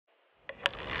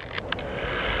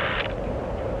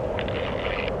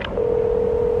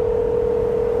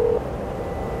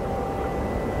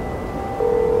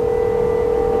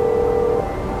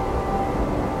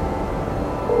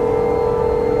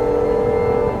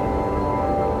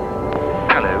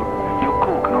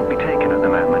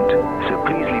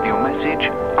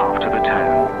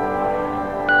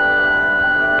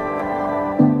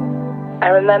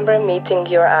remember meeting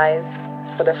your eyes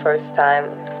for the first time.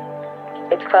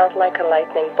 It felt like a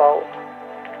lightning bolt.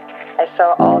 I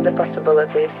saw all the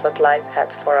possibilities what life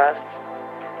had for us,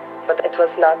 but it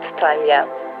was not time yet.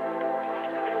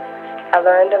 I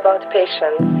learned about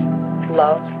patience,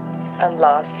 love, and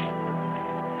loss.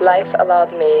 Life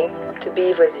allowed me to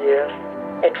be with you.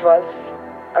 It was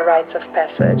a rite of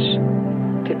passage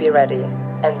to be ready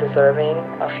and deserving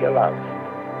of your love.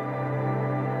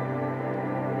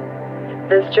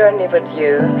 This journey with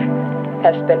you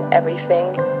has been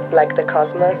everything like the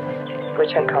cosmos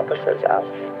which encompasses us.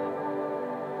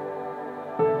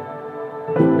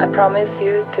 I promise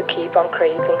you to keep on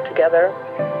creating together,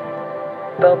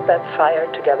 build that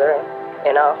fire together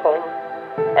in our home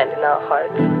and in our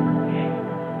hearts.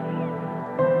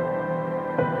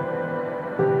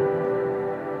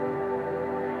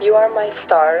 You are my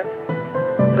star,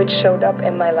 which showed up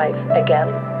in my life again.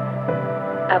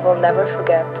 I will never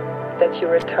forget that you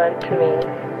returned to me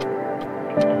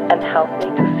and helped me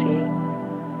to see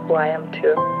who I am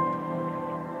too.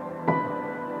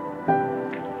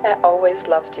 I always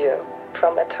loved you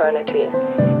from eternity.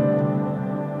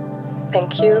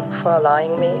 Thank you for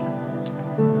allowing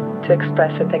me to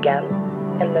express it again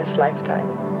in this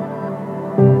lifetime.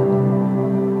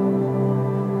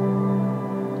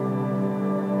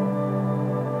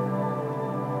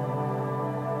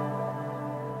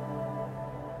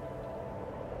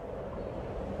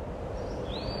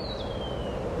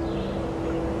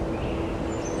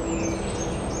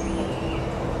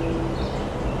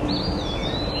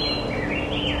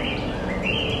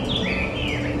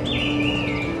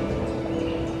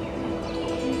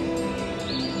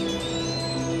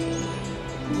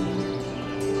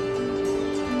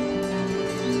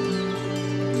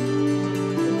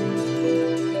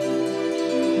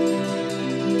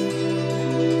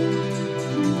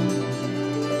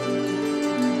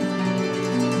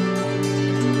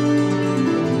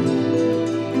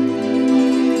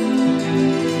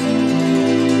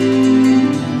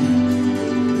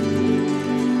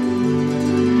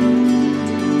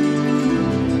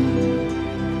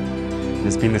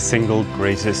 It's been the single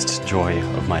greatest joy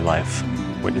of my life,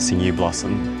 witnessing you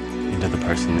blossom into the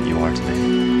person that you are today.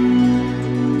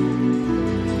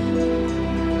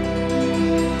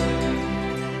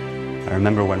 I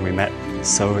remember when we met,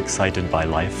 so excited by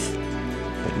life,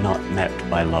 but not met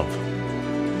by love.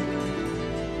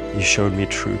 You showed me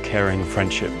true caring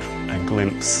friendship, a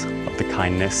glimpse of the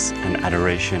kindness and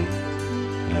adoration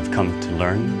that I've come to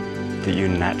learn that you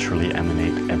naturally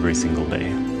emanate every single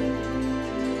day.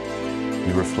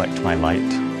 You reflect my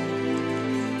light,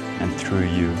 and through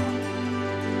you,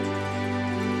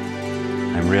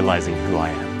 I'm realizing who I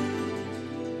am.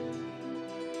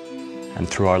 And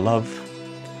through our love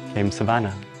came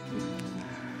Savannah.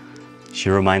 She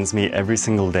reminds me every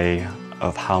single day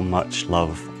of how much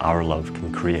love our love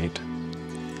can create.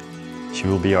 She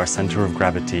will be our center of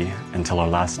gravity until our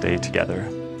last day together,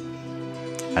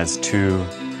 as two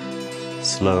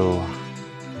slow,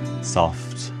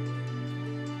 soft,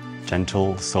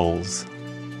 gentle souls,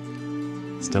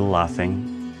 still laughing,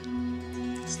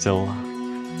 still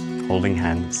holding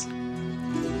hands,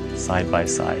 side by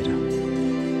side,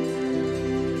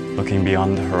 looking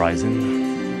beyond the horizon,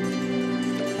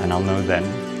 and I'll know then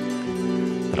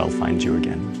that I'll find you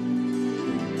again.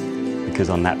 Because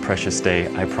on that precious day,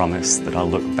 I promise that I'll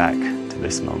look back to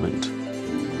this moment,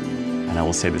 and I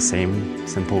will say the same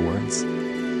simple words.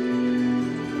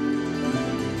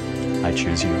 I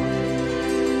choose you.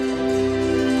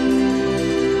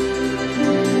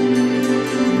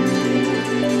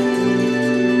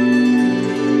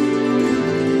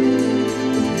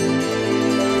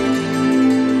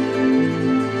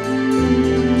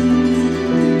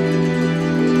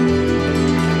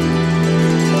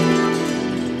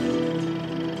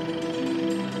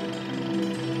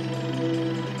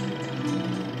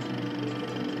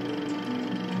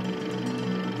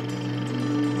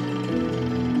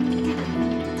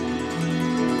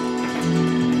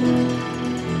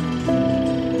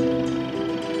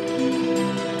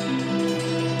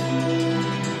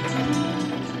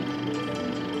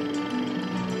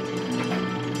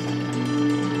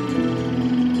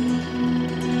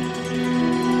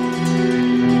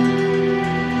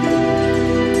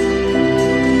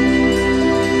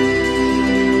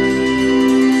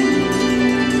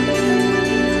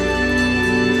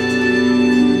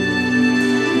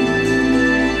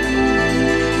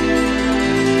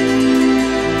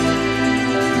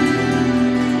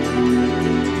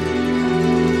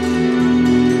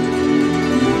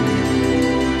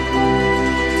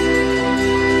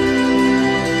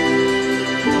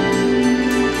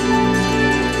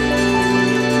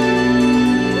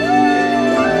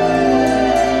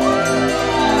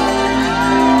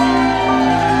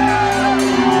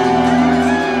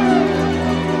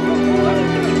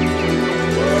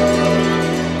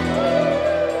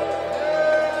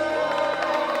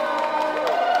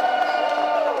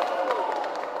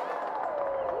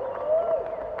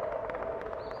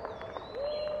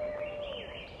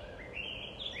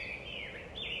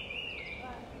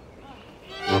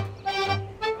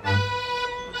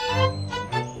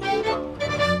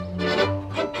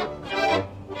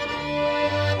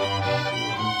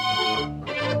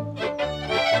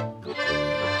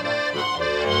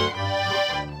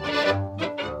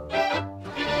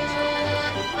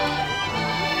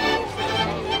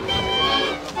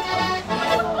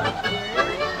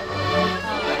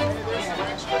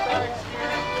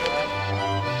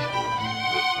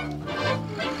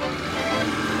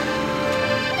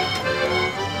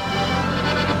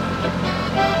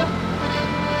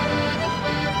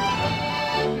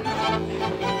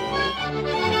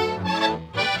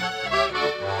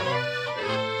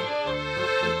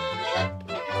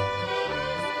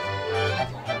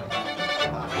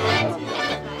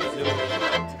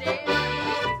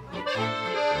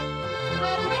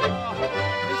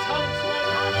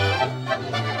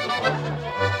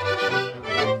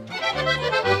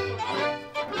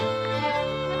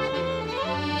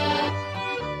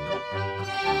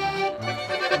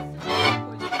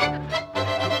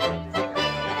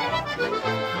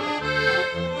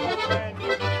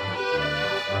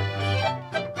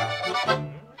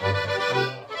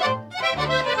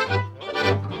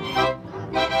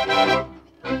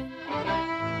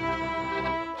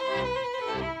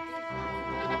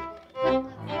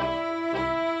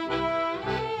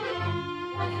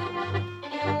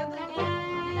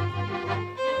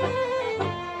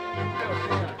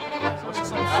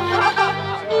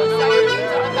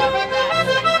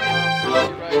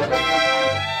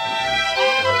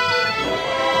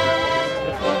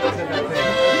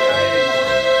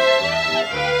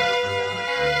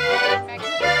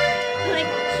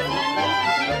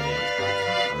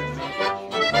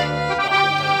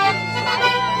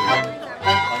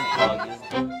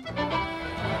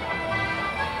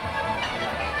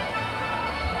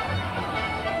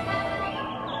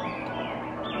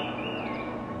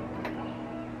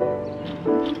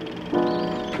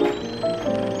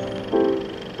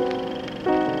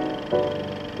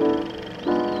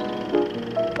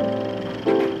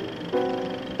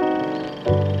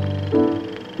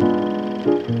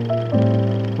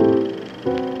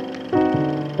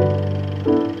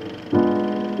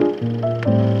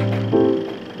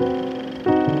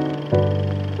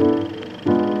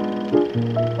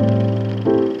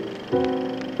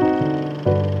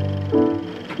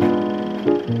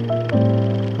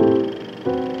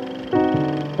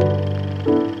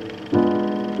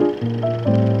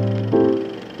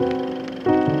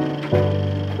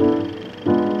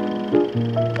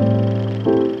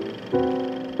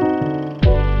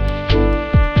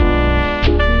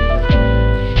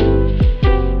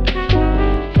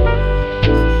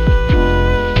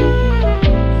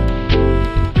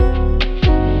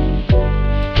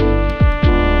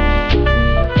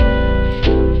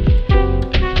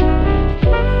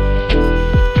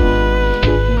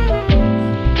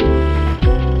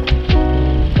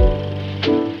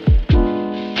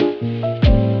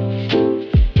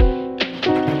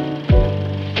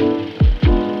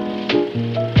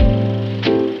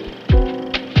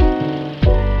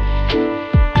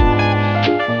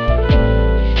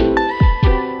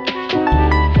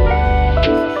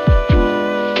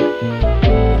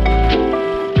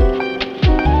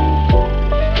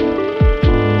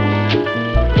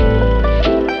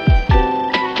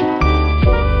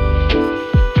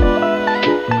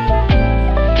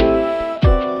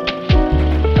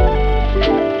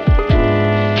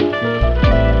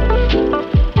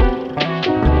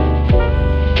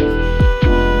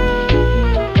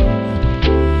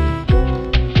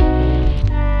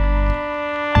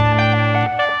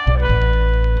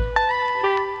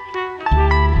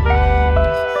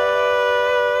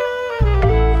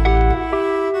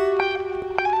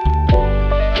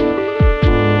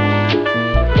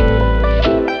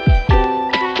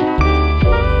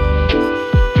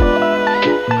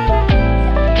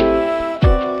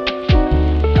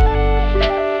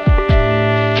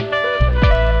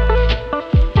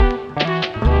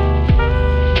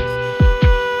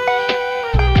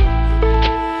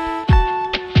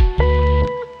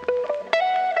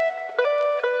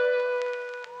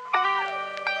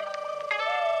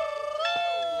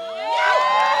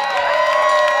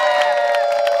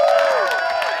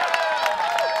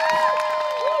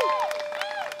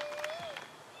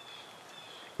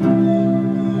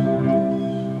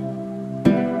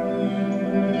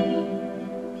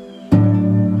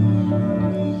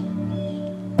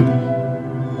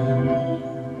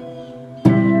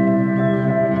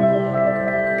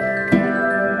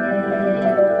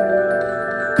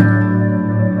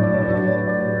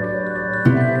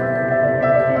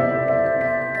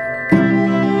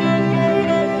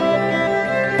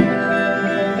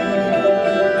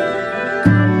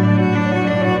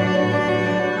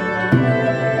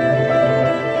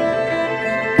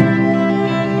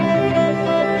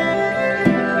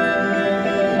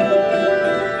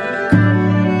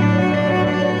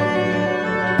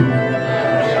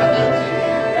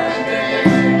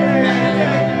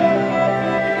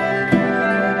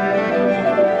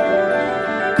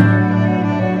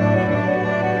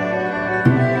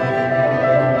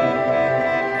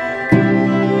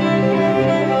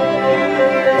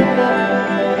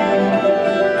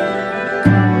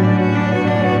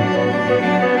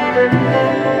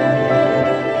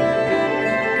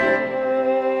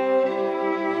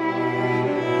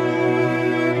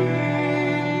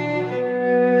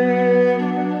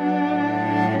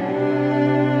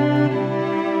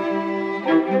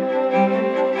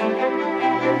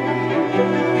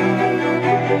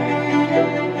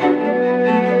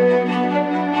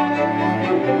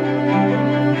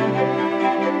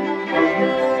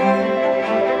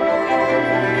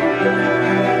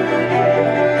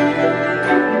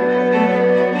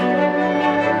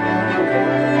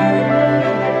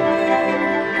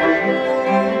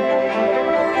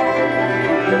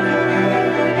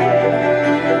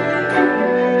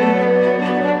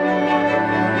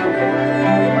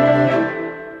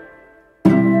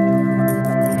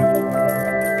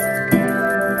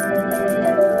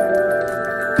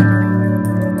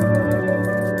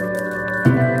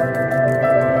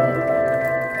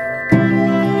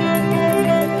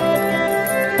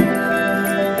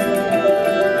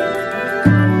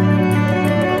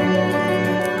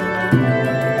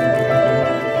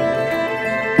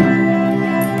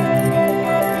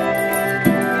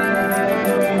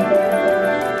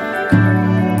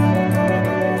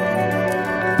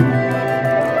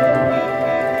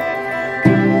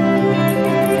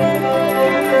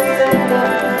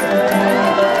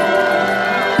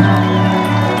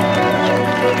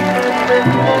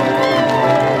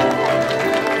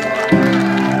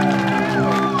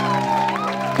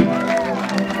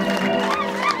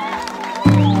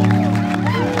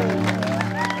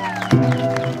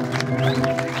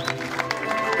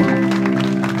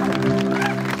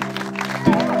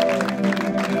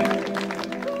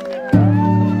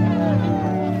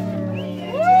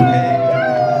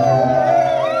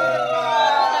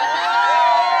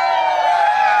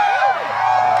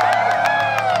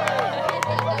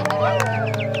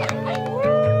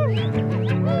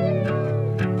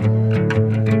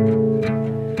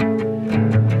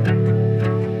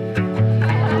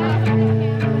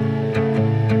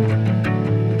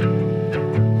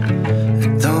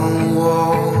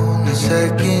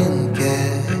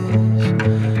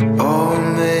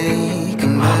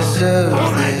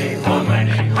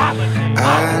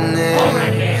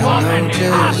 know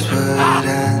just what